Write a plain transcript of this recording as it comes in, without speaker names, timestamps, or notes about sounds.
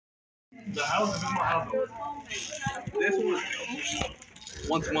The house is my house. This one,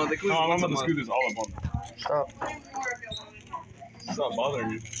 once a month. They clean No, I'm once a about to month. scoot this all up on. Stop. Stop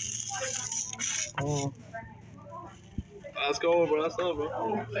bothering you. Mm. Let's go, bro. That's up,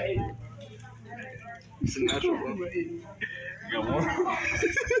 bro. It's a natural, bro. You got one.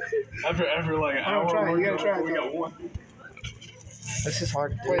 after like an hour, try it. You gotta try it, we got one. This is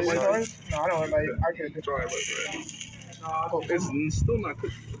hard to do. Wait, is it hard? No, I don't like it. I can't Try it, bro. It's still not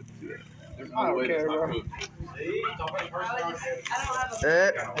cooked. There's I no don't way care, it's not bro. cooked.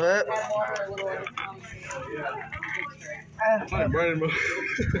 Like, Brandon, bro.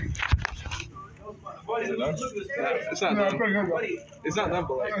 Is it done? It's not done. It's not done,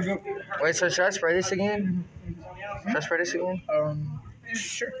 but like. Wait, so should I spray this again? Should I spray this again?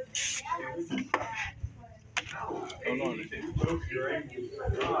 Sure. Oh, no.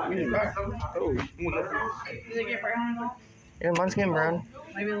 Oh, Does it get brown? Yeah, mine's getting brown.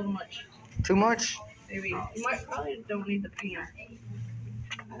 Maybe a little much. Too much? Maybe. You might probably don't need the pan.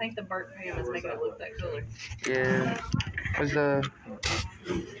 I think the burnt pan is making it look that color. Yeah. What's the...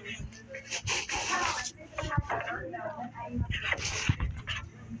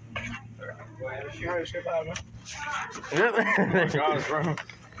 Yep. Gosh, bro.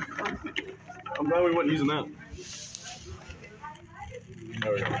 I'm glad we wasn't using that.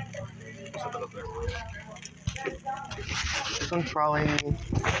 There we go. Set that up there. This one's probably... Yeah,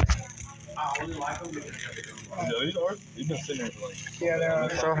 these been sitting there for like. Yeah,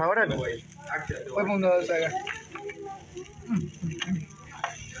 they're So how would I... live on the other side.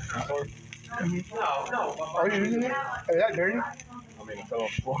 Are you using it? Is that dirty? I mean, it fell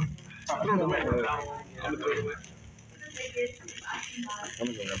off the floor. I don't know. I'm gonna throw it away. I'm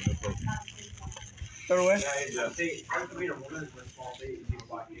just gonna grab this plate. Throw it away? I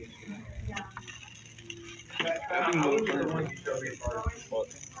think little burn.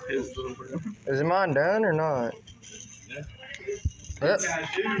 His little burn. Is mine done or not? Yeah. Yep.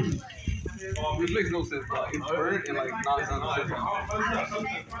 This makes no sense. Like, it's burnt and like not done.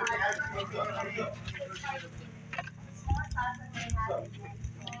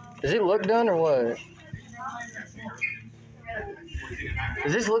 Does it look done or what?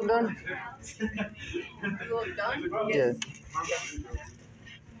 Does this look done? You look done? Yeah.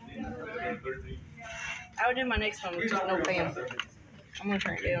 I would do my next one with just no pan. I'm gonna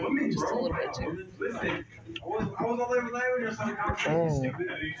turn it down just a little bit too.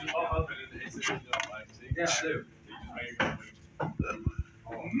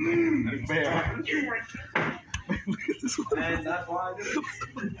 Look at this one. And that's why I do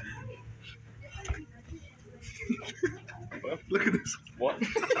it. Look at this. What?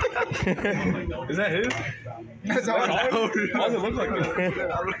 Is that his? That's all. Why does it look like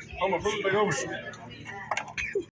this? Oh, my foot's back over.